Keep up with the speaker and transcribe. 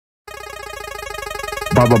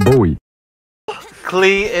Baba Bowie.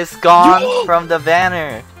 Klee is gone from the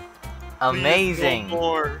banner. Amazing. No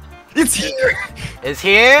more. It's here! Is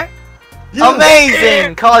here? Yeah.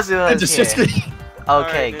 Amazing! Kazuha is Just here. kidding. Okay,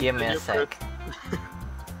 Alright, give me a you're sec.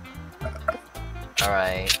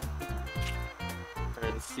 Alright.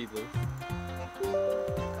 Alright, let's see this.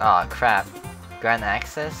 Aw, crap. Grand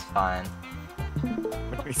access? Fine.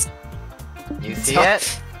 You see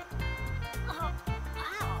it?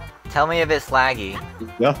 Tell me if it's laggy.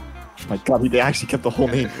 Yeah. My god, they actually kept the whole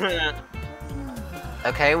name.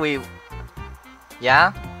 Okay, we...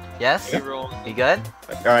 Yeah? Yes? You roll. You good?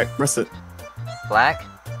 Alright, press it. Black?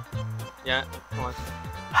 Yeah, come on.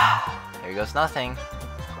 There goes nothing.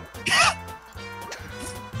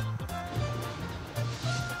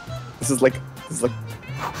 This is like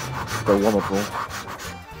the warm-up roll.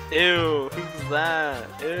 Ew, who's that?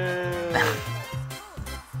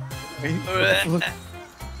 Ew.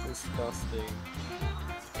 Disgusting.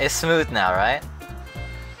 It's smooth now, right?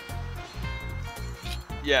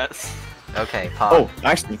 Yes. Okay, pause. Oh,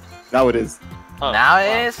 actually, now it is. Oh, Now wow.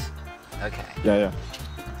 it is? Okay. Yeah.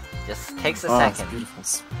 Just takes a Ah, it's second. beautiful.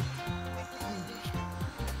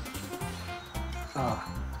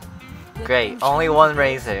 Great, only one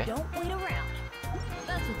razor. Don't wait around.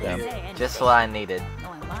 That's what they Yeah. say anyway. Just what I needed.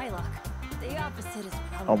 Knowing my luck, the opposite is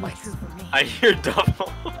probably Oh my true for me. I hear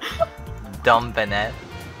double. Dumb Bennett.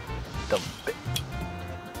 Dumb.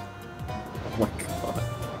 Oh my god.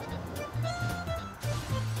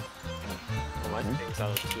 My thing's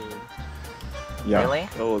out of tune. Yeah. Really?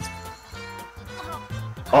 That was...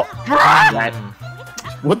 Oh, Mm.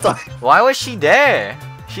 what the? Why was she there?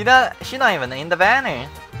 She's not even in the banner. I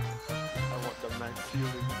want the max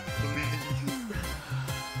healing, please.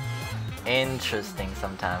 Interesting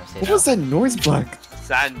sometimes. You What know? was that noise, Black?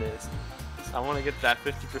 Sadness. I want to get that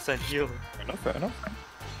 50% healing. Fair enough.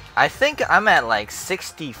 I think I'm at like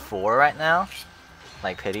 64 right now.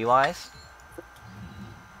 Like pity wise.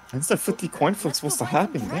 When's that 50 coin flip supposed to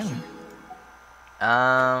happen? Damn.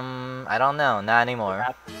 I don't know. Not anymore.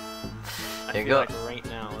 I There you feel go. like right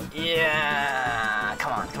now. Yeah.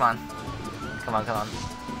 Come on.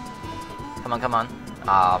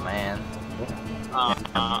 Aw, man.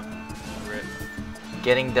 Rip.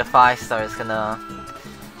 Getting the 5-star is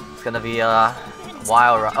gonna be a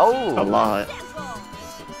wild ride. A Oh, lot.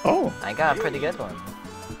 Oh. I got a pretty good one.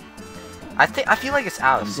 I feel like it's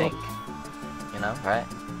out of Thumbs sync. You know, right?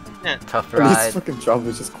 Yeah. Tough This ride. fucking job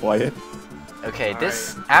is just quiet. Okay,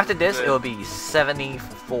 this Alright. after this Good. it'll be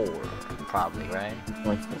 74 probably, right?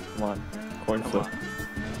 Coin flip. Come on. Coin flip.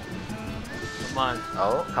 Come on.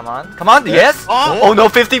 Oh, come on, yes! Oh! Oh no,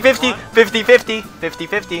 50-50, Come on. 50-50,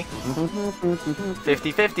 50-50,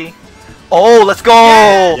 50-50. Oh, let's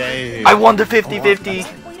go! Yay. I won the 50-50.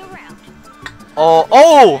 Don't wait around.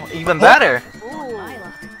 Oh, even better. Knowing my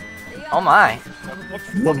luck, the Oh my.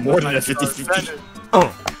 One more than a 50-50.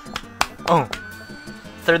 Oh,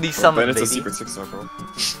 30 summon, Bennett's a baby. secret 6-star, bro.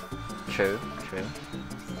 True.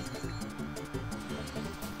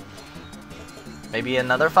 Maybe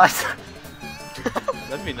another 5-star.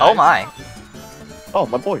 That'd be nice. Oh my. Oh,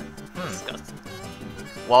 my boy. Disgusting.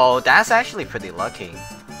 Well, that's actually pretty lucky.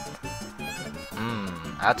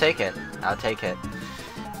 I'll take it.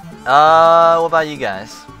 What about you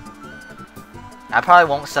guys? I probably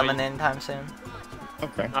won't summon anytime soon.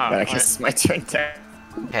 Okay. Ah, I guess it's my turn to...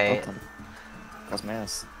 Okay, That's my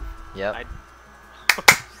ass. yep.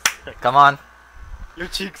 Come on. Your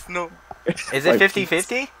cheeks, no. Is it Like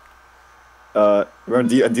 50-50?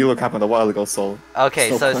 A deal happened a while ago, so... Okay,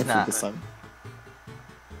 still so it's coin flip not. this time.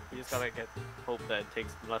 You just gotta hope that it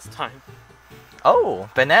takes less time. Oh,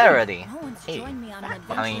 Bennett already. No one's Hey. joined me on an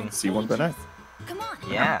adventure. I mean, C1 Bennett. Come on.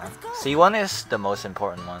 yeah. Let's go. C1 is the most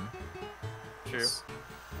important one. True.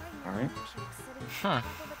 Alright.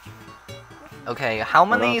 Okay, how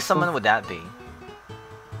many summon would that be?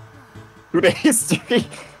 Through the history!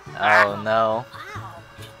 Oh no.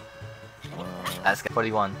 Wow. That's good.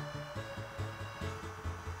 41.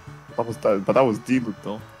 But that was D-loop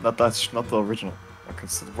though. Not the original. Okay,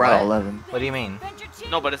 so we're Right. at 11. What do you mean?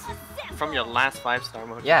 No, but it's from your last 5-star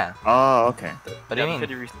mode. Yeah, Oh, okay. what do you Yeah, mean?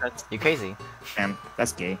 pity resets. You crazy. Damn,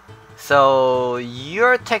 that's gay. So,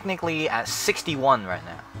 you're technically at 61 right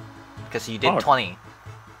now. Because you did Oh. 20.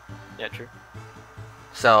 Yeah, true.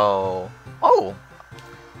 So, oh,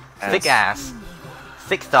 thick ass,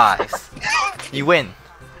 thick thighs. You win.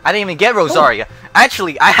 I didn't even get Rosaria.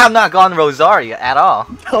 Actually, I have not gone Rosaria at all.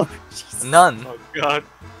 Oh, Jesus. None. Oh god.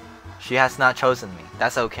 She has not chosen me.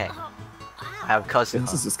 That's okay. I have This is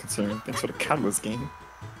Kazuha. just concerning. Thanks for the catalyst game.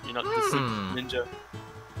 You're not the Hmm. ninja.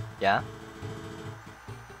 Yeah?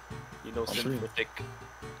 You know Oh, true. sympathetic.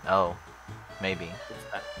 Oh. Maybe.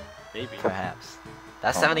 What's that? Maybe. Perhaps.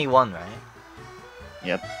 That's Oh. 71, right?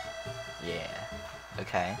 Yep. Yeah.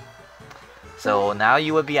 Okay. So now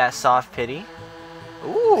you would be at soft pity.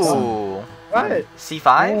 Ooh. What?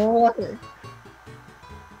 C5? What?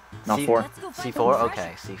 Not C- 4. Let's go find C4? some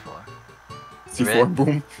Okay, treasure. C4. C4,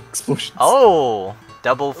 boom. Explosions. Oh!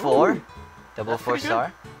 Double 4? Ooh, Double that's 4 pretty good.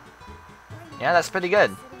 star? Yeah, that's pretty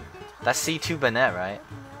good. That's C2 Bennett, right?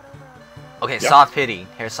 Okay, Yeah. soft pity.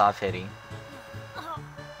 Here's soft pity. Oh,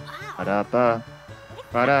 ow. Ba-da-ba.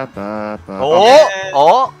 Ba-da-ba-ba. Oh! Okay.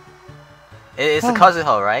 Oh! It's a Oh.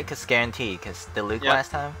 Kazuha, right? Cause guarantee. Cause the Luke Yep.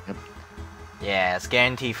 last time? Yep. Yeah, it's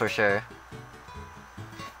guarantee for sure.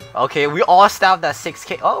 Okay, we all stopped at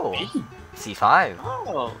 6k. Oh! C5.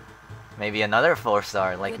 Oh. Maybe another 4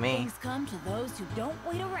 star like Good me. things come to those who don't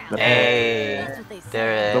wait around. Hey! That's what they say.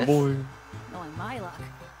 There The it is. boy. Knowing my luck,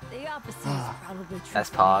 the opposite is probably true. That's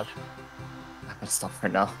for me. Pog. I'm gonna stop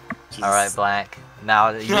right now. Jesus. Alright, Black. Now,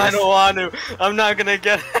 I don't want to. I'm not gonna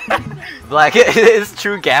get it. Black, it is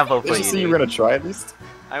true gamble for Did you you. say you were dude. gonna try at least?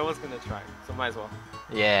 I was gonna try, so might as well.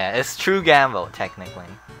 Yeah, it's true gamble, technically.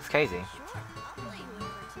 It's crazy. Sure, I'll play you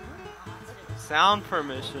for 200 Sound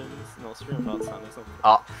permissions. No, stream about sound. There's no.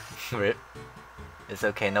 Oh, rip. It's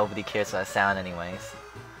okay, nobody cares about sound anyways.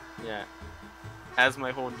 Yeah. As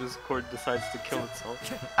my whole Discord decides to kill itself.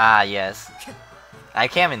 Ah, yes. I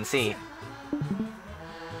can't even see.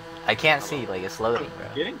 I can't see, like, it's loading, bro.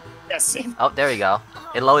 Kidding? Yes, same. Oh, there we go.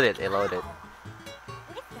 It loaded, it loaded.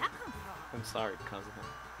 Where did that come from? I'm sorry, Kazuha.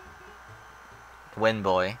 Win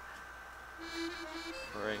boy.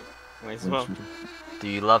 Alright. Might as well. Do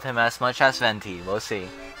you love him as much as Venti? We'll see.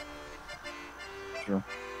 Sure.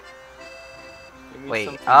 Give me Wait,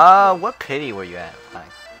 something- what pity were you at? Like,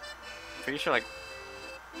 Pretty sure like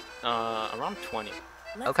around 20.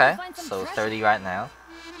 Let's okay, go find some so treasure. 30 right now.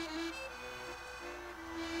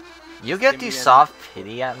 You Just get give to me an- soft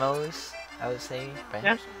pity at most, I would say, right?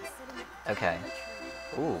 Yeah. Okay.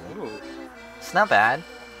 Ooh, Ooh. it's not bad.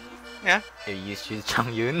 Yeah. If you choose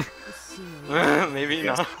Changyun. Maybe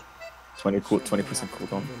not. 20%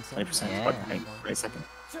 cooldown. 20%. Yeah. But hey, wait a second.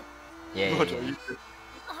 Yeah, yeah, What yeah. are you-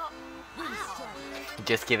 Oh, wow.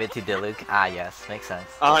 Just give it to Diluc. Ah, yes, makes sense.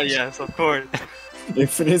 Ah, yes, of course.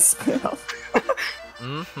 Infinite spell.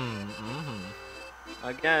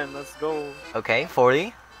 Again, let's go. Okay,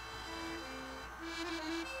 40.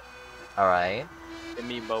 Alright. Give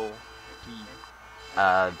me bow.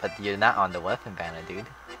 But you're not on the weapon banner, dude.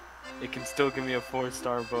 It can still give me a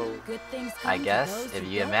 4-star bow. Good things I come to guess, those if who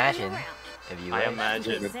you don't wait imagine. around. If you I wish. am- That's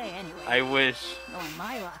what they Imagine. say anyway. I wish. Knowing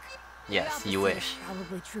my luck, the Yes, you opposite wish. is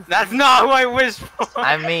probably true for That's me. not who I wish for.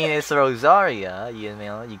 I mean, it's Rosaria, you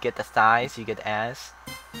know, you get the thighs, you get the ass.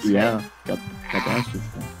 Yeah, got the ashes.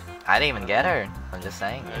 I didn't even get her. I'm just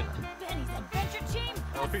saying. You know. Benny's adventure team.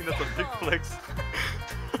 I think that's a big flex.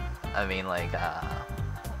 I mean, like,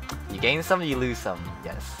 you gain some, you lose some.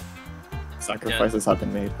 Yes. Sacrifices have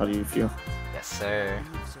been made. How do you feel? Yes, sir.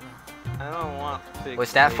 I don't want big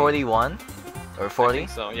Was that flex. 41? Or I 40? think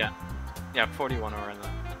so, yeah. Yeah, 41 around that.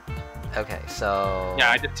 Okay, so... Yeah,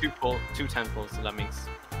 I did two 10 pulls, so that means.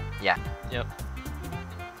 Yeah. Yep.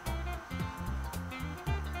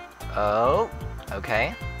 Oh,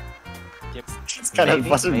 okay. Yep. It's kind of Maybe,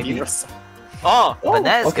 wasn't maybe. being yourself. Oh! But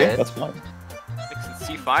that is okay, good. that's fine. It's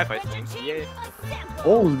C5, I think. Yeah.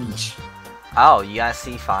 Holy sh! Oh, you got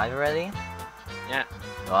C5 already? Yeah.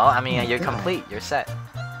 Well, I mean, Oh my you're God. complete. You're set.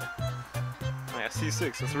 Oh yeah,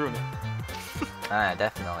 C6, let's ruin it. Ah,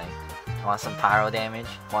 definitely. Want some pyro damage?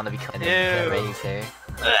 Want to become Ew. Razor?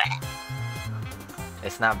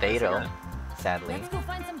 It's not Beto, sadly. Let's go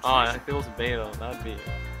find some Oh, treasure. if it was beta, that'd be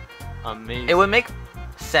amazing. It would make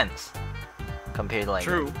sense compared to, like,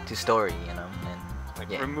 True. to story, you know. Like,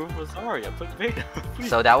 yeah. remove Rosaria, put beta, please.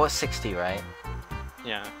 So that was 60, right?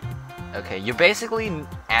 Yeah. Okay, you're basically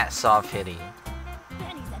at soft pity.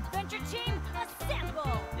 Benny's adventure team, assemble.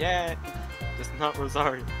 Yeah. Just not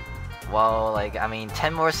Rosaria. Well, like, I mean,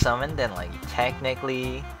 10 more summon, then, like,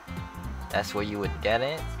 technically, that's where you would get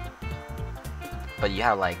it. But you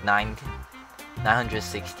have, like,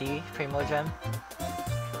 960 Primo Gem.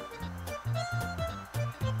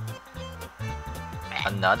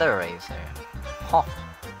 Another Razor. Huh.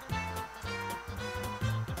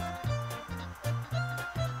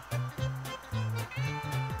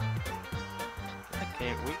 I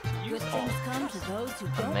can't wait to Good use all. things come to those who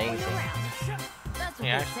don't wait Amazing. around. That's what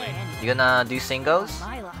Yeah, they say actually. anyway. You gonna do singles?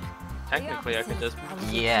 Knowing my luck, the Technically, I could opposite is just. probably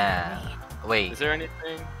true for Yeah. me. Wait. Is there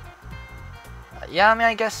anything? Yeah, I mean,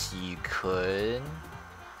 I guess you could.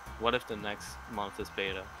 What if the next month is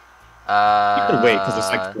beta? You could wait because it's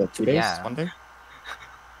like what, 2 days, yeah. 1 day.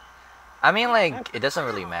 I mean, like, it doesn't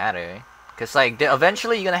really matter. Cause like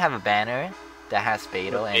eventually you're gonna have a banner that has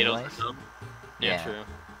Beidou anyways. Yeah, true.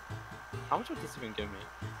 How much would this even give me?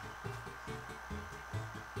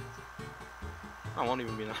 I won't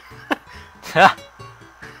even be enough.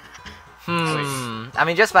 I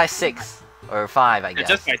mean, just by 6 or 5, I guess.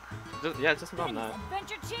 Just about that.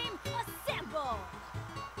 Adventure team, assemble!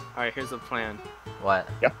 Alright, here's the plan. What?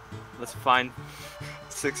 Yep. Let's find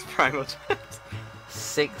 6 primal gems.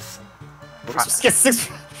 6. Just get 6.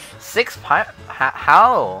 6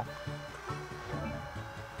 how?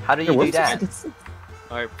 How do you do that?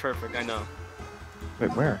 Alright, perfect, I know.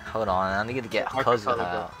 Wait, where? Hold on, I need to get Mark Kazuha color,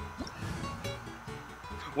 out.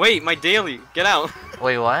 Wait, my daily! Get out!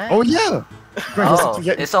 Wait, what? Oh yeah. Oh,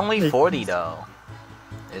 it's only 40 though,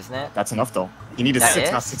 isn't it? That's enough though. You needed That 6,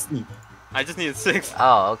 is? not 16. I just needed 6.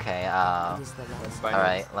 Oh, okay. Fine.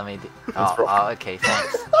 Alright, let me. That's broken. Okay,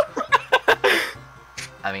 thanks.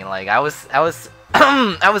 I mean, like, I was I was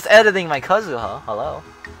editing my Kazuha. Hello.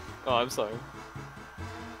 Oh, I'm sorry.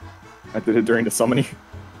 I did it during the summoning.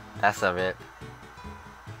 That's a bit.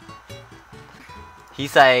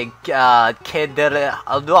 He's like, kid.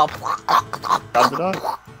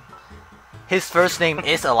 His first name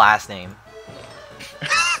is a last name.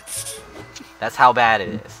 That's how bad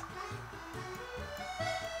it is.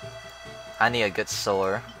 I need a good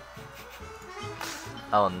sword.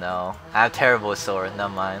 Oh no, I have terrible sword.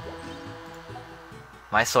 Never mind.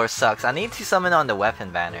 My sword sucks. I need to summon on the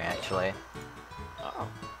weapon banner actually. Oh.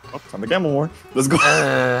 Oh, time to gamble more. Let's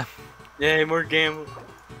go. Yay, more game.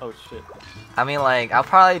 Oh shit. I mean, like, I'll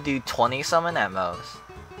probably do 20 summon at most.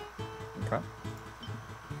 Okay.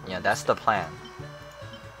 Yeah, that's the plan.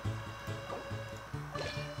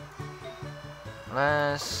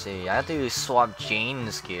 Let's see. I have to swap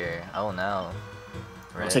Jane's gear. Oh no.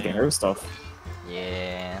 I'm taking her stuff.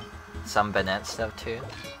 Yeah. Some Bennett stuff too.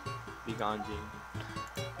 Be gone,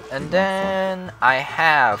 Gene. And then I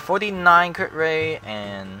have 49 crit rate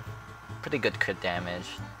and pretty good crit damage.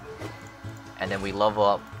 And then we level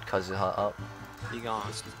up Kazuha up. Be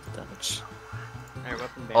gone. Damage. Alright,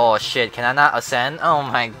 weapon ban. Oh shit, can I not ascend? Oh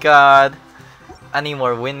my god. I need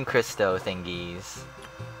more wind crystal thingies.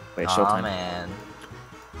 Wait, Aw, showtime. man.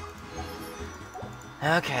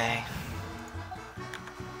 Okay.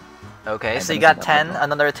 Okay, And so then you got it's 10, another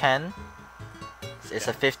another 10. It's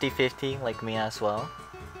a 50-50 like me as well.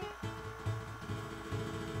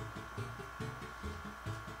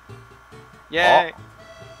 Yay!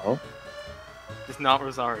 Oh. Just not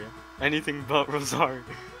Rosario. Anything but Rosario.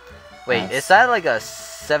 Wait, Nice. is that like a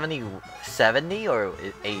 70 or 80?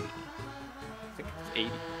 I think it's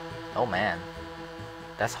 80. Oh man.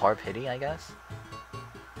 That's hard pity, I guess.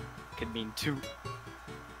 Could mean 2.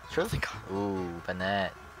 Sure. Ooh,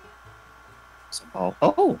 Bennett.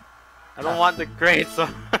 Oh. I don't want the grade, so.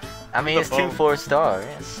 I mean, The it's 2 bow. 4-star.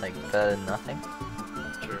 It's like better than nothing.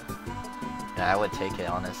 True. Yeah, I would take it,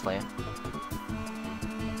 honestly.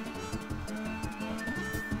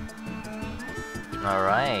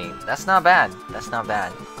 Alright, that's not bad. That's not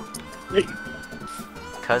bad. Wait.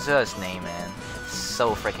 Kazuha's name, man.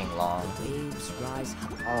 So freaking long. Waves rise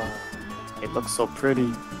high. Oh. It looks so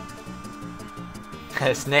pretty.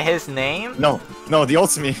 His name? No, the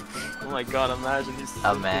ultimate. Oh my god, imagine he's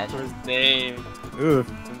Imagine. for his name. Ugh.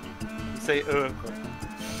 You say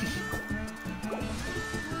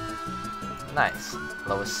Nice.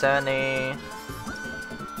 Level 70.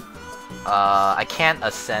 I can't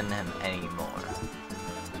ascend him anymore.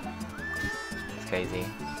 It's crazy.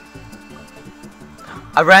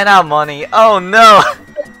 I ran out of money. Oh no!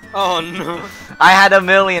 Oh no. I had 1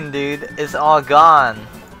 million, dude. It's all gone.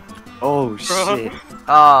 Oh shit.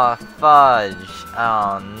 Oh, fudge.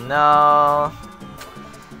 Oh, no.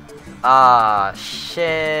 Ah,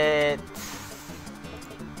 shit.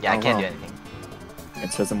 Yeah, I Oh, can't wow. do anything.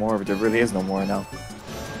 It says more, but there really is no more now.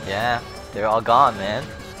 Yeah, they're all gone, man.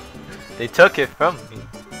 They took it from me.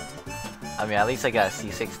 I mean, at least I got a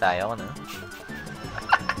C6 Diona.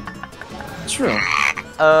 True.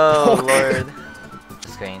 Oh, Okay. lord.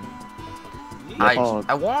 Screen. Oh.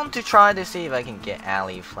 I want to try to see if I can get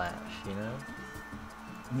alley flash, you know?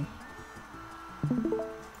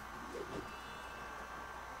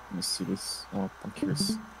 Let me see this. Oh, I'm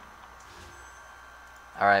curious.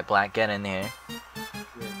 Alright, Black, get in here.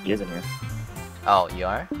 He is in here. Oh, you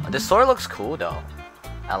are? The sword looks cool, though.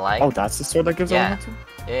 I like. Oh, that's the sword that gives Yeah. element to?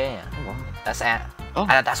 Yeah. Oh, wow. That's Oh.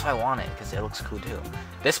 that's why I want it, because it looks cool too.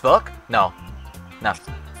 This book? No. No.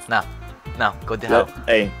 No. No. Go to hell.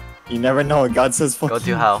 Hey, you never know. God says fuck Go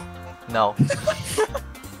you. to hell. No.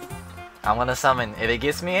 I'm gonna summon. If it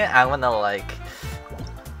gives me it, I'm gonna like...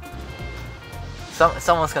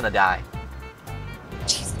 Someone's gonna die.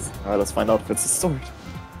 Jesus. Alright, let's find out if it's a sword.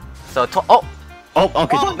 So oh. Oh,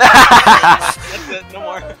 okay. That's it, no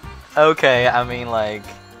more. Okay, I mean like,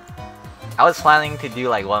 I was planning to do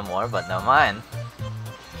like one more, but no mind.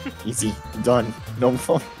 Easy. Done. No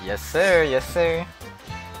more. Yes sir, yes sir.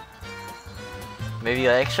 Maybe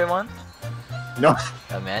an extra one? No.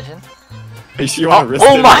 Imagine. Hey, you wanna risk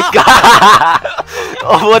Oh it? my god!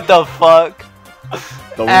 Oh, what the fuck?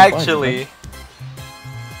 No, we're fine, Actually,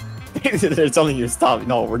 man. They're telling you stop.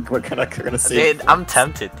 No, we're gonna save. dude, I'm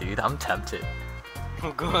tempted, dude. I'm tempted.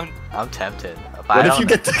 Oh god. I'm tempted. But What I if don't you know.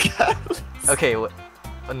 get the cat? Okay,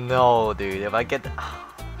 no, dude. If I get,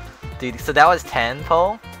 dude. So that was 10,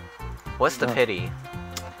 Poe. What's the Yeah. pity?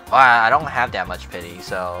 Well, I don't have that much pity,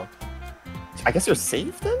 so I guess you're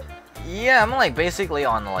safe then. yeah, I'm like basically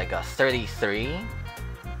on like a 33,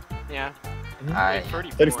 Yeah. Alright.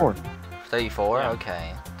 34. 34. Yeah.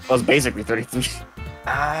 Okay. That was basically 33.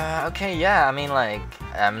 Okay, yeah. I mean, like,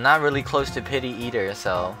 I'm not really close to pity either,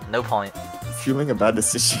 so no point. Feeling a bad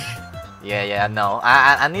decision. Yeah, no.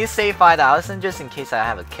 I need to save 5,000 just in case I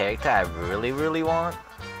have a character I really want.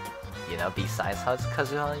 You know, besides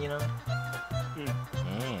Kazuha, you know.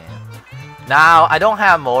 Yeah. Now I don't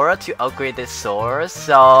have Mora to upgrade this sword,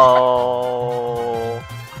 so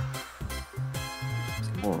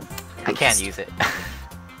Oh, I can't use it.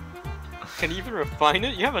 Can you even refine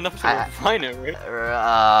it? You have enough to I- refine it, right?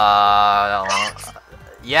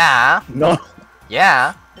 Yeah, No.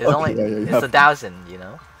 yeah. It's Okay, only yeah, you it's have- 1,000, you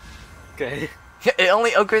know. Okay. It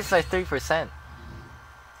only upgrades by 3%.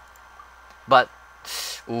 But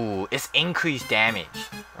ooh, it's increased damage,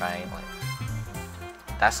 right? Like,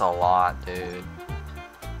 that's a lot, dude.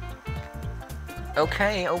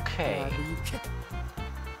 Okay. Alright,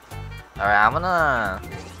 I'm gonna.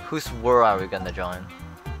 Whose war are we gonna join?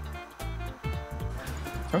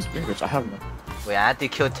 Sounds English. I have no. Wait, I had to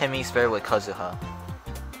kill Timmy's spirit with Kazuha.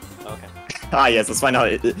 Okay. Ah yes, let's find out.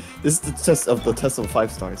 This is the test of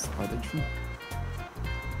 5 stars. Are they true?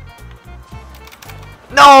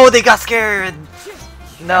 No, they got scared.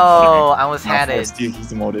 No, I was Now had four it. Steel, he's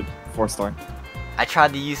demoted. 4 star. I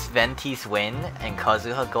tried to use Venti's win and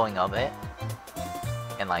Kazuha going up it,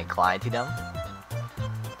 and like glide to them.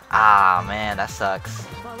 Ah man, that sucks.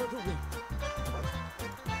 Follow the wind.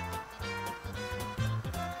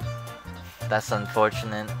 That's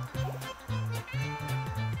unfortunate.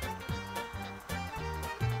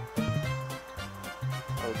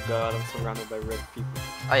 Oh god, I'm surrounded by red people.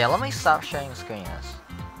 Oh yeah, let me stop sharing screen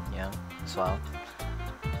as well.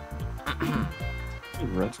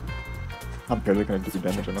 Red. I'm barely gonna do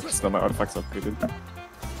damage enough because my artifacts upgraded.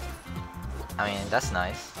 I mean, that's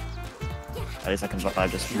nice. At least I can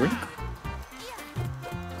just drink.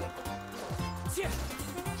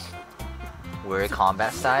 Weird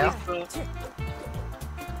combat style. Wait,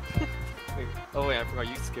 oh wait, I forgot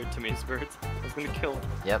you scared Timmy's birds. I was gonna kill him.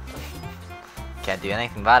 Yep. Can't do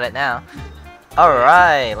anything about it now.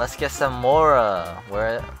 Alright, let's get some more.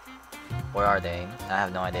 Where are they? I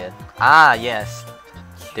have no idea. Ah, yes.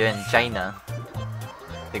 They're in China.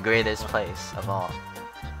 The greatest place of all.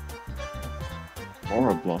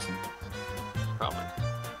 Aura Blossom. Probably.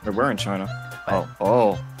 Wait, we're in China. What?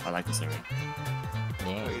 Oh, I like this area.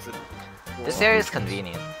 Yeah. Wait, is it... This area is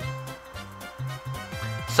convenient.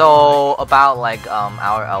 So, about like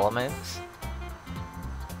our elements.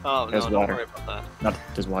 Oh, no, There's don't water. worry about that. Not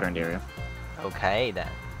there's water in the area. Okay then.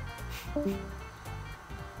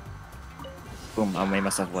 Boom, I made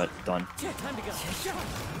myself wet. Done.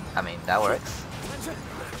 I mean, that works.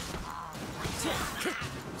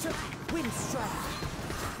 Wind strike.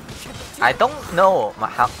 I don't know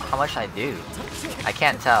how much I do. I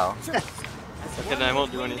can't tell. Okay, then I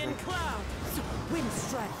won't do anything. Wind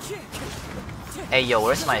strike. Hey yo,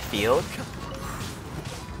 where's my field?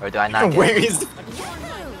 Or do I not Where get it? is? Does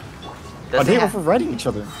Are it they have- overriding each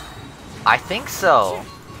other? I think so.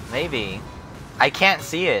 Maybe. I can't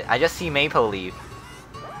see it. I just see Maple Leaf.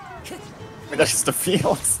 Wait, that's just the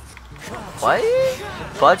fields. What?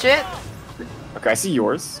 Budget? Okay, I see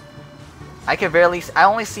yours. I can barely. I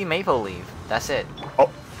only see Maple Leaf. That's it. Oh,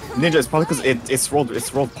 Ninja, it's probably because it's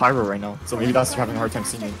rolled pyro right now. So maybe that's you're having a hard time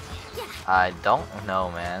seeing me. I don't know,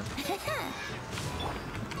 man.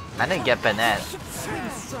 I didn't get Bennett.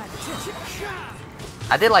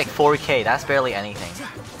 I did like 4K. That's barely anything.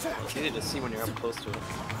 It's easy to see when you're up close to it.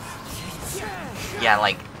 Yeah,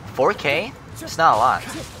 like 4K. It's not a lot.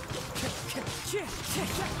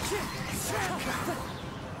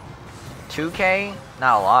 $2K?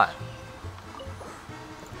 Not a lot.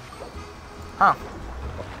 Huh.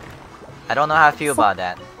 I don't know how I feel about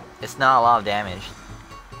that. It's not a lot of damage.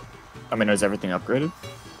 I mean, is everything upgraded?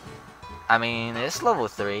 I mean, it's level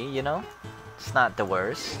 3, you know? It's not the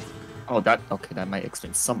worst. Oh, that might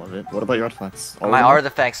explain some of it. What about your artifacts? All My of them?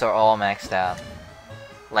 artifacts are all maxed out.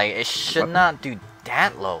 Like, it should Weapon? not do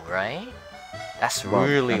that low, right? That's Well,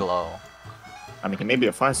 really yeah. low. I mean, it may be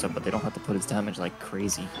a 5-star, but they don't have to put his damage like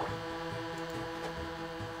crazy.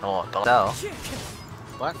 Oh, so.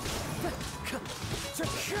 What?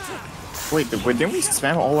 Wait, didn't we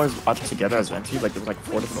spam all ours up together as Venti? Like there was like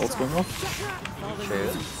 4 different ults going off? True.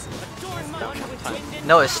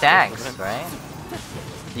 No, it stacks, right?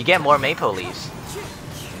 You get more maple leaves.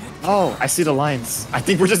 Oh, I see the lines. I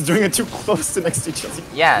think we're just doing it too close to next to each other.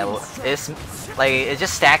 Yeah, it's like it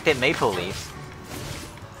just stacked it maple leaves.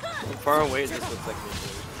 From far away, it just looks like maple.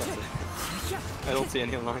 That's it. I don't see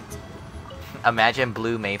any lines. Imagine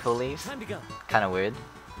blue maple leaves. Kind of weird.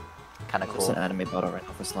 Kind of It's cool. an anime battle right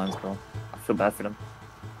now for slimes, bro. I feel bad for them.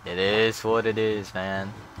 It is what it is,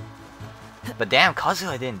 man. But damn,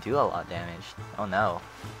 Kazuha didn't do a lot of damage. Oh no.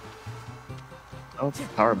 Oh,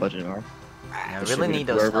 power budget, or I really need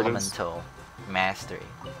those elemental mastery.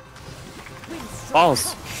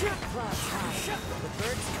 balls.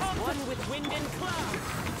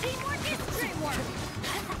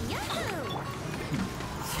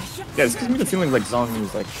 Yeah, this gives me the feeling like Zhong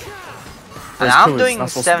is like. And first I'm kill is doing not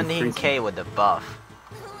supposed to be crazy. 17k with the buff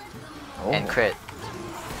Oh. and crit.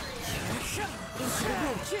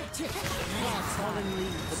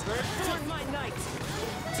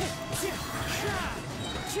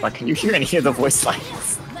 Like, can you hear any of the voice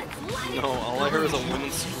lines? No, all I heard was a woman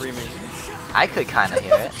screaming. I could kind of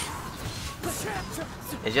hear it.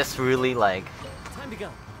 It's just really like,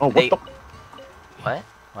 Oh, what They- the? what?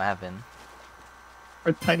 What happened?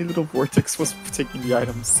 Our tiny little vortex was taking the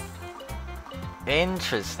items.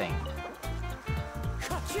 Interesting.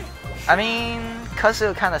 I mean,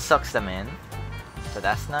 Kazuha kind of sucks them in, so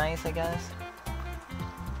that's nice, I guess.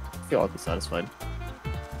 I feel I'll be satisfied.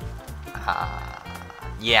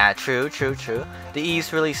 Yeah, true. The E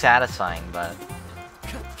is really satisfying, but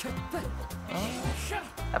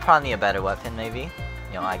I probably need a better weapon, maybe.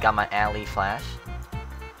 You know, I got my alley flash.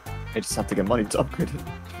 I just have to get money to upgrade it.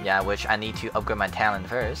 Yeah, which I need to upgrade my talent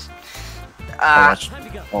first. Oh,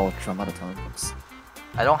 true, I'm out of talent books.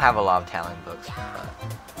 I don't have a lot of talent books,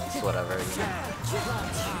 but it's whatever.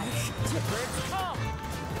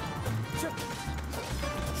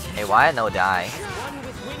 Hey, why no die?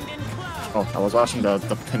 Oh, I was watching the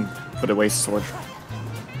pin put away sword.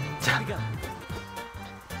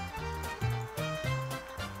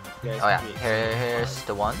 Guys, Oh yeah, wait, here's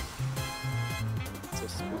the one. so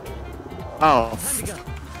stupid. Oh,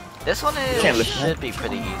 This one Can't lift should be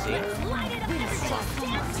pretty easy.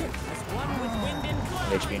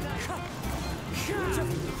 HP.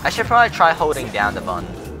 I should probably try holding down the bun.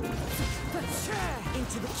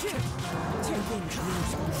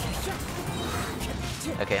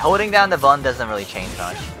 Okay, holding down the bun doesn't really change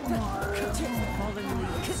much.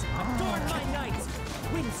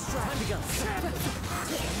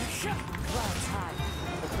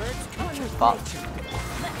 Fuck.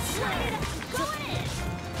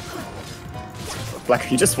 Black, are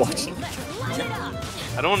you just watching?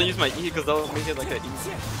 I don't want to use my E because that'll make it like an E.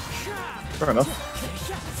 Fair enough.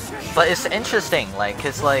 But it's interesting, like,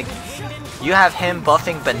 cause like, you have him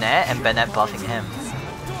buffing Bennett and Bennett buffing him.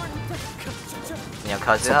 You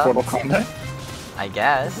know, So Mortal Kazuha? Kombat? I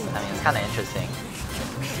guess. I mean, it's kind of interesting.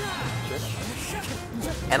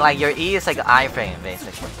 And like, your E is like iframe,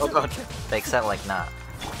 basically. Oh god. But except like not.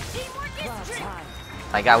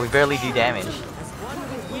 My god, we barely do damage.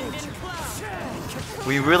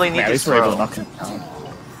 We really need Man, at to least we're able to swirl. knock him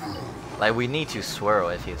down. Like, we need to swirl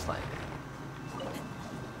if he's like...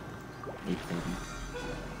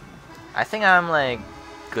 I think I'm like,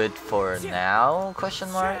 good for now,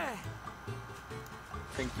 question mark?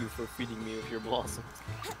 Thank you for feeding me with your blossoms.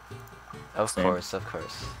 Of Same. course, of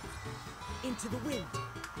course. Into the wind.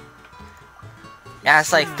 Yeah,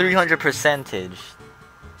 it's like 300 percentage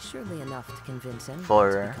Surely enough to convince anyone to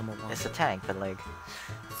for become a its warrior. attack, but like,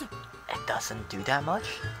 it doesn't do that much?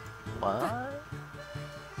 What?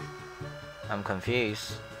 I'm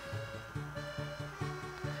confused.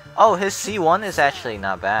 Oh, his C1 is actually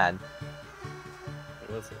not bad.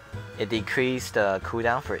 What was it? It decreased the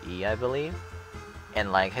cooldown for E, I believe.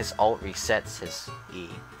 And like, his ult resets his E.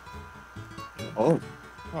 Oh.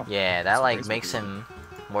 Yeah, that That's like crazy. makes him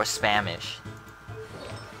more spamish.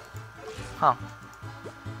 Huh.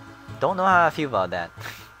 Don't know how I feel about that.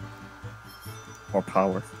 More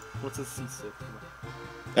power. What's a C6?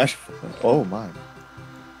 Actually, oh my.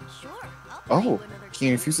 Sure. Oh, he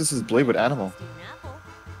infuses his blade with animal.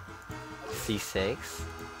 C6.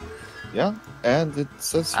 Yeah, and it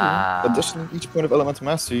says here, Ah. additionally, each point of elemental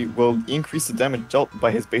mastery will increase the damage dealt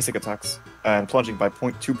by his basic attacks and plunging by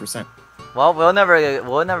 0.2%. Well, we'll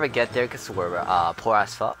never get there because we're poor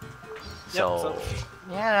as fuck. So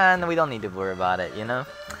yeah, and we don't need to worry about it, you know.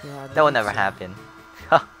 That will never happen.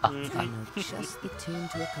 I know just the tune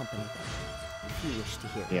to accompany them, if you wish to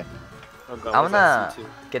hear. Yeah. Oh god, I'm what's that gonna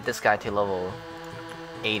C2? get this guy to level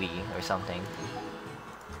 80 or something.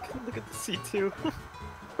 Look at the C2.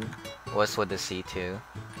 What's with the C2?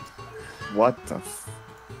 What the?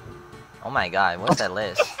 Oh my god, what's that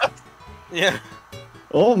list? Yeah.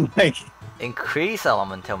 Oh my! Increase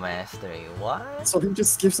elemental mastery. What? So he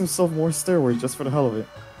just gives himself more steroids just for the hell of it.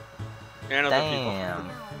 And other people. Damn.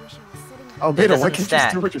 Now I wish I was sitting Oh, Beta, why doesn't can't you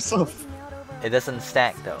stack. steroid yourself? looking out over It doesn't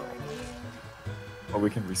stack though. Or we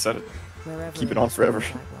can reset it. Wherever Keep it on forever. is,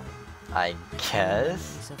 I roam. I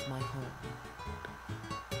guess. Memories of my home.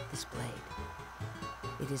 This blade.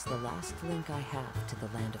 It is the last link I have to the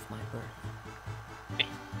land of my birth.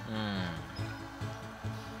 Hmm.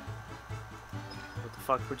 What the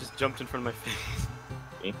fuck? Who just jumped in front of my face?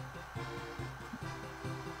 Me?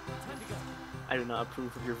 I do not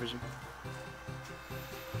approve of your vision.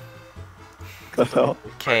 The hell?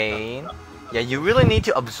 Okay. Yeah, you really need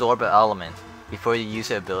to absorb an element before you use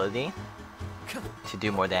your ability to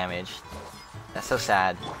do more damage. That's so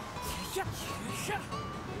sad.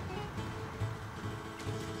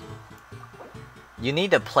 You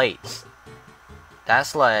need the plates.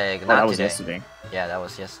 That's like Oh, not that was today. yesterday. Yeah, that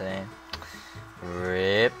was yesterday.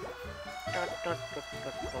 Rip.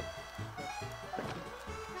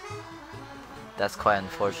 That's quite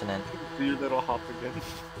unfortunate. Do your little hop again.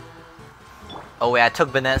 Oh wait, I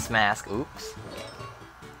took Bennett's mask. Oops.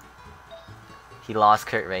 He lost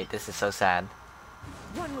crit rate. This is so sad.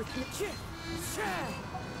 one with the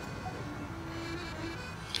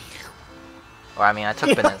Or I mean, I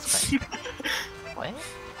took Bennett's mask. What?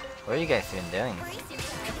 What are you guys even doing?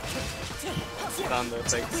 Down there,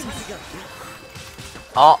 thanks.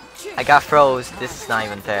 Oh, I got froze. This is not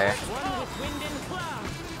even fair.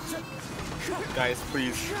 Guys,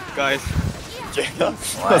 please. Guys. Yeah.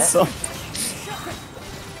 What's up?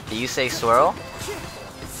 Did you say swirl?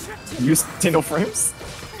 You see no frames?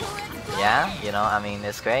 Yeah, you know, I mean,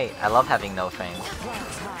 it's great. I love having no frames.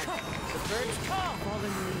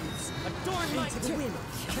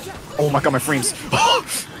 Oh my god, my frames!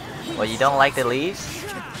 Well, you don't like the leaves?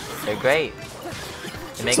 They're great.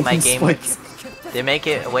 They make my Something game. spikes. They make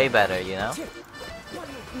it way better, you know.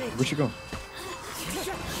 Where'd you go?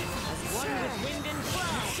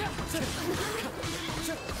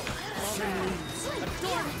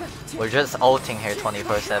 We're just ulting here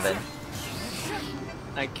 24/7.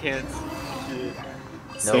 I can't. Shit.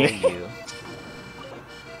 No, Say- you.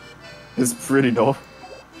 It's pretty though.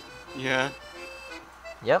 Yeah.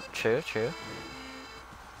 Yep, true, true.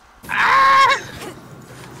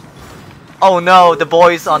 Oh no, the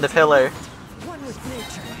boys on the pillar.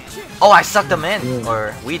 Oh, I sucked them in,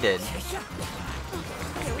 or we did.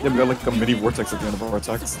 Yeah, we got like a mini vortex at the end of our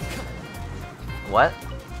attacks. What?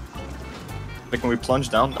 Like when we plunge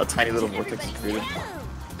down, a tiny little vortex is created.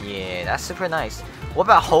 Yeah, that's super nice. What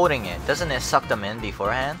about holding it? Doesn't it suck them in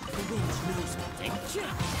beforehand?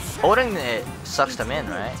 Holding it sucks them in,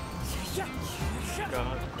 right?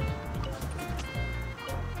 God.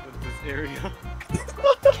 What's this area?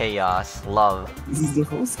 Chaos, love. This is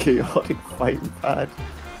the most chaotic fight we've had.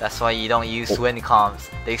 That's why you don't use wind comps.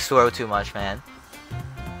 They swirl too much, man.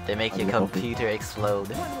 They make your computer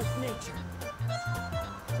explode.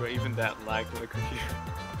 Or even that lag with the computer.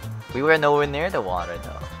 We were nowhere near the water,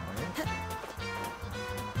 though.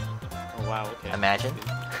 Oh wow, okay. Imagine.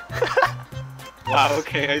 Wow,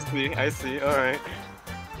 okay, I see, alright.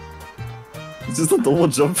 It's just a double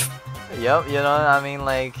jump. Yep, you know, I mean,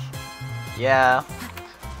 like, yeah.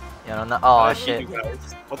 You know, no, oh I beat shit. you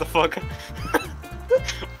guys. What the fuck?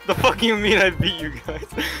 The fuck you mean I beat you guys?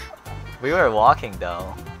 We were walking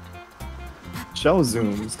though. Shell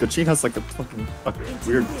zooms. Genshin has like a fucking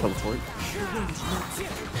weird teleport.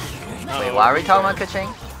 Wait, why are we talking about Kaching?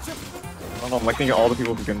 I don't know, I'm like thinking all the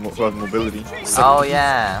people who have mobility. Oh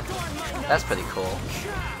yeah, that's pretty cool.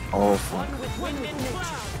 Oh fuck.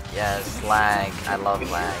 Yes, lag. I love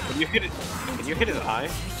lag. Can you hit it? Can you hit his eye?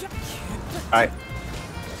 You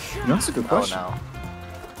know, that's a good Oh question. no.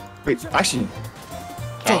 Wait, actually,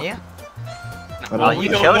 Can you? I don't Oh, know. you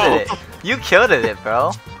don't killed know. it. You killed it,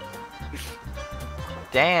 bro.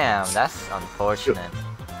 Damn, that's unfortunate.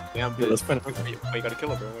 Damn, Yeah, bitch. that's fine. Why you gotta kill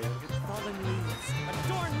her, bro? Why you gotta kill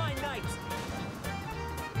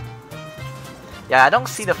Yeah, I don't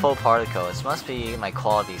see the full particle. It must be my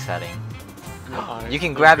quality setting. her? You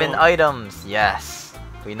can grab in items. Yes.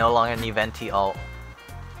 We no longer need Venti ult.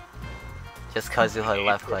 Just Kazuha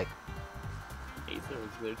left click. Aether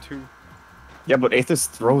is there too. Yeah, but Aethys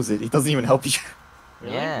throws it. He doesn't even help you.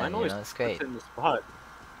 Really? Yeah, Mine you always know, it's great. puts it in the spot.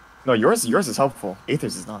 No, yours is helpful. Aethys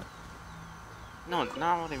is not. No,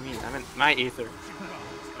 not what I mean. I meant my Aether.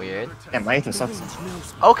 Weird. Yeah, my Aethys sucks.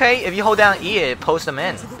 Okay, if you hold down E, it posts them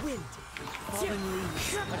in.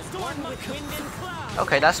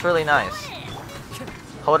 Okay, that's really nice.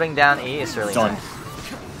 Holding down E is really Done. nice.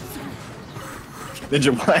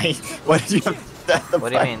 Ninja, why did you have that?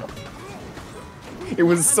 What do you mean? It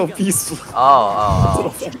was so peaceful.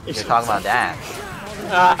 Oh. You're talking about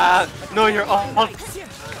that. No, you're all.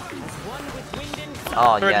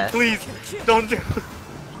 Oh, yes. Please, don't do.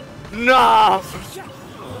 No.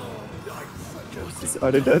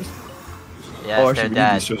 Are they dead? Yes, Oh, they're actually, we need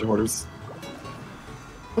dead. these treasure hoarders.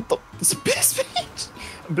 What the? It's a Beast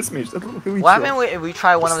Mage! Beast Mage, that's a little What happened if we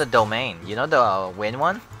try one of the domain? You know the wind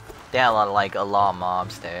one? They have like a lot of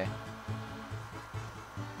mobs there.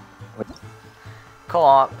 What?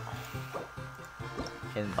 Co-op.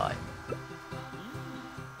 Invite.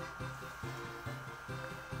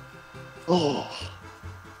 Oh.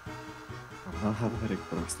 I'll have a headache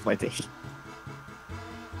for the rest of my day.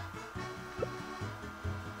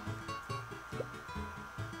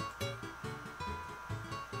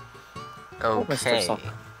 my stuff Okay. suck.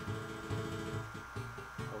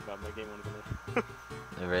 Oh god, my game won't even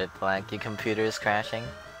The red flag. Your computer is crashing.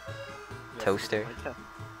 Yes, Toaster. my cat.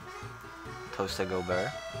 Toaster go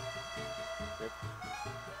burr.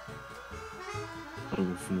 What do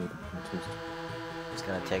we feel? It's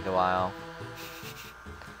gonna take a while.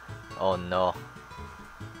 Oh no.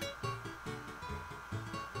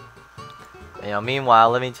 You know,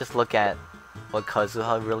 meanwhile, let me just look at what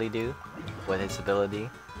Kazuha really do with his ability.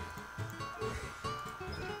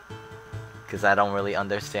 Because I don't really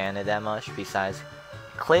understand it that much, besides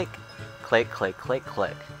click, click, click, click,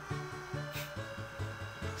 click.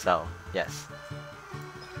 So, yes.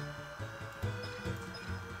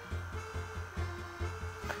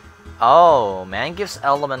 Oh, man gives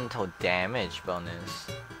elemental damage bonus.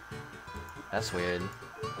 That's weird.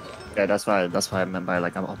 Yeah, that's why I meant by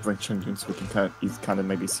like I'll bring Chunjun so we can kind of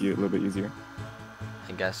maybe see it a little bit easier.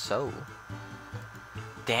 I guess so.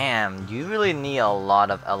 Damn, you really need a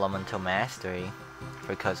lot of elemental mastery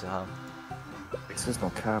for Kazuha. There's no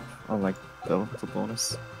cap on like the elemental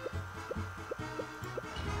bonus.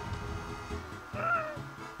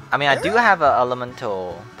 I mean, I do have an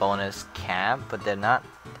elemental bonus cap, but they're not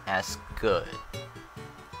as good.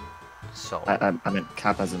 So, I meant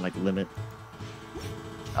cap as in like limit.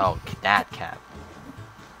 oh, that cap.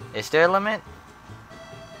 Is there a limit?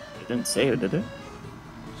 It didn't say it, did it?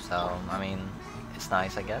 So, I mean, it's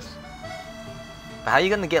nice, I guess. But how are you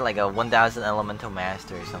gonna get like a 1000 elemental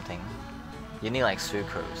master or something? You need like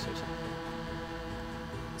sucrose or something.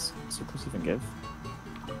 Sucrose even give?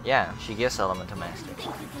 Yeah, she gives elemental master.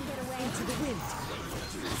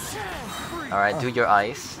 Alright, do your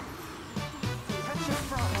ice.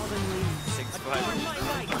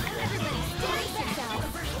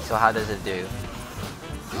 So how does it do?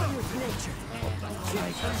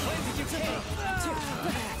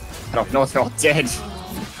 No, no, they're all dead.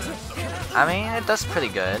 I mean, it does pretty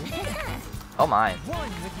good. Oh my.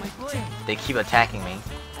 They keep attacking me.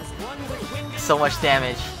 So much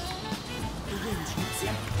damage.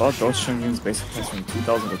 Well, those Chunjun's basically from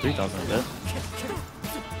 2000 to 3000 a bit.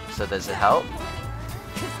 So does it help?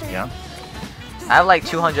 Yeah. I have like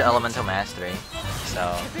 200 elemental mastery,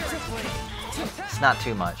 so it's not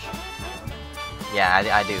too much. Yeah,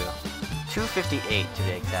 I do. 258 to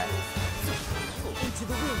be exact.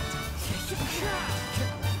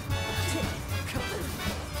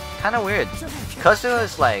 Kinda weird. Kazuha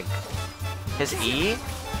is like, his E,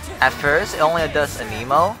 at first it only does an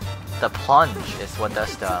emo. The plunge is what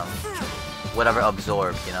does the, whatever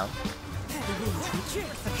absorb, you know?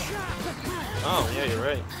 Oh, yeah, you're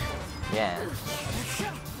right. Yeah.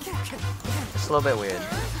 It's a little bit weird.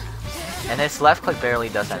 And his left click barely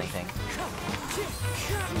does anything.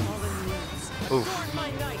 Oof.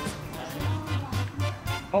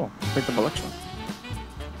 Oh, pick up Electro.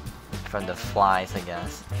 From the flies, I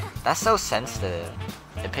guess. That's so sensitive.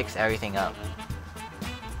 It picks everything up.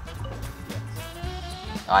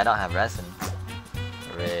 Oh, I don't have resin.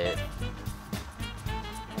 Rip.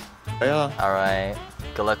 Yeah. Alright.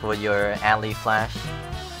 Good luck with your alley flash.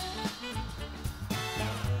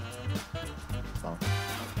 Oh.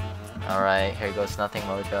 Alright, here goes nothing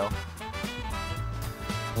mojo.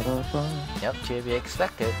 Yep, to be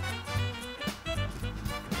expected.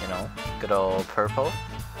 You know, good old purple.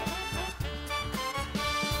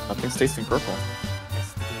 Nothing's tasting purple.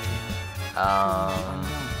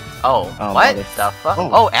 Oh, what the fuck? Oh.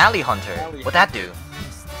 Oh, Alley Hunter. What'd that do?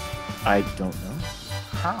 I don't know.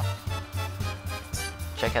 Huh.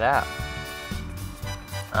 check it out.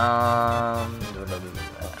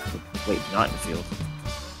 Wait, not in the field.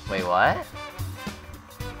 Wait, what?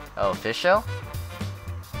 Oh, official?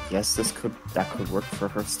 Yes, that could work for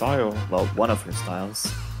her style. Well, one of her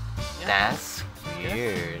styles. That's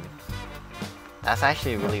weird. That's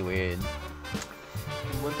actually really weird.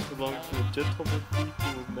 He once belonged to a gentleman thief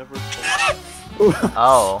who will never fall.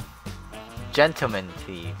 Oh. Gentleman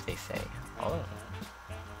thief, they say. Oh.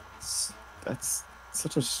 That's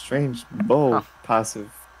such a strange bow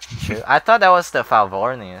passive. True. I thought that was the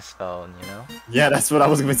Falvornius spell, you know? Yeah, that's what I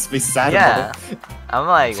was going to be sad Yeah. about. I'm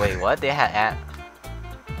like, wait, what? They had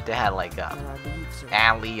like There are leaves around.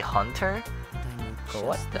 Alley Hunter? I know Oh,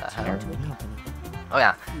 what just the time hell? to accompany. Oh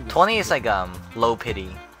yeah, Few 20 is escape. like low pity.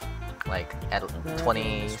 Like at Wherever in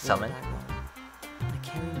 20 this summon. world I roam, I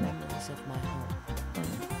carry memories of my home.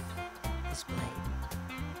 This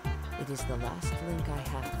blade. It is the last link I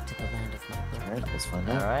have to the land of my birth. Alright, let's find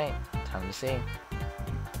out. Alright, time to see.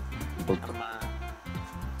 Book Come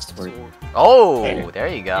on. story. Sword. Oh, Hey. there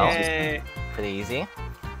you go. Yay. Pretty easy.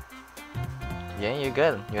 Yeah, you're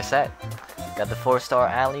good. You're set. Got the 4-star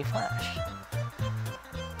Alley Flash.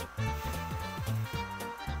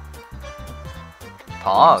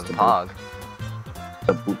 Pog.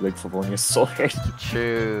 The bootleg for Vornia sword.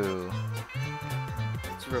 True.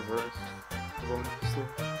 It's reverse.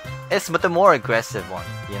 It's but the more aggressive one,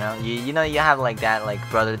 you know. You know you have like that like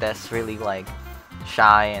brother that's really like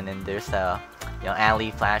shy, and then there's the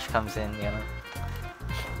Alley Flash comes in, you know.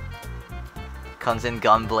 Comes in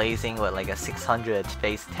gun blazing with like a 600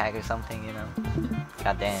 space attack or something, you know.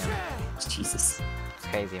 God damn. Jesus. It's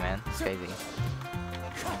crazy, man. It's crazy.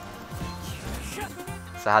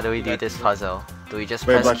 So how do we do this puzzle? Do we just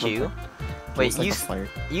Wait, press Black Q? Panther. Wait, Looks like a use fire.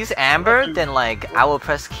 use Amber, then like I will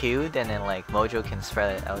press Q, then like Mojo can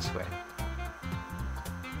spread it elsewhere.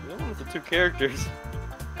 You're one of the two characters.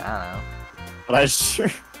 I don't know. But I sure.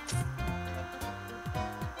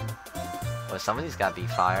 Well, somebody's gotta be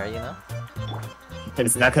fire, you know? And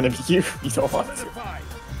it's not gonna be you. You don't want to.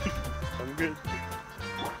 I'm good.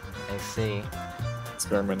 Let's see.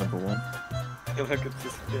 Experiment number 1. Look at this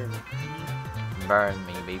experiment. Burn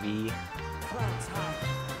me, baby.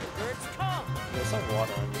 There's like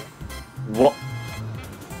water on you. What?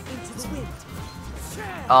 Into the wind.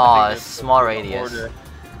 Oh, I think it's it's small in radius. order.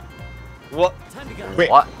 What? Wait.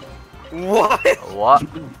 What? What? What?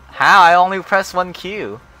 How? I only pressed 1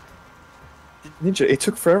 Q. Ninja, it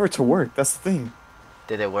took forever to work. That's the thing.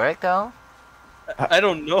 Did it work though? I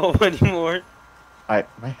don't know anymore. My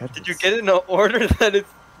head. Did you get it in an order that it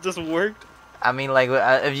just worked? I mean, like,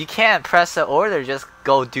 if you can't press the order, just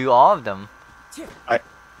go do all of them.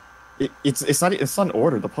 It's not an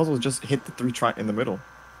order. The puzzle just hit the 3 in the middle.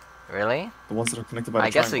 Really? The ones that are connected by the I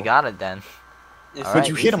guess we triangle. got it then. It's- But Alright,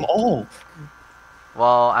 you hit them all.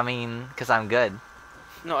 Well, I mean, cause I'm good.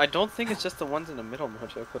 No, I don't think it's just the ones in the middle,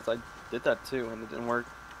 Mojo, because I did that too and it didn't work.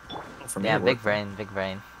 For me, Yeah, it big worked. brain, big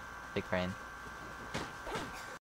brain, big brain.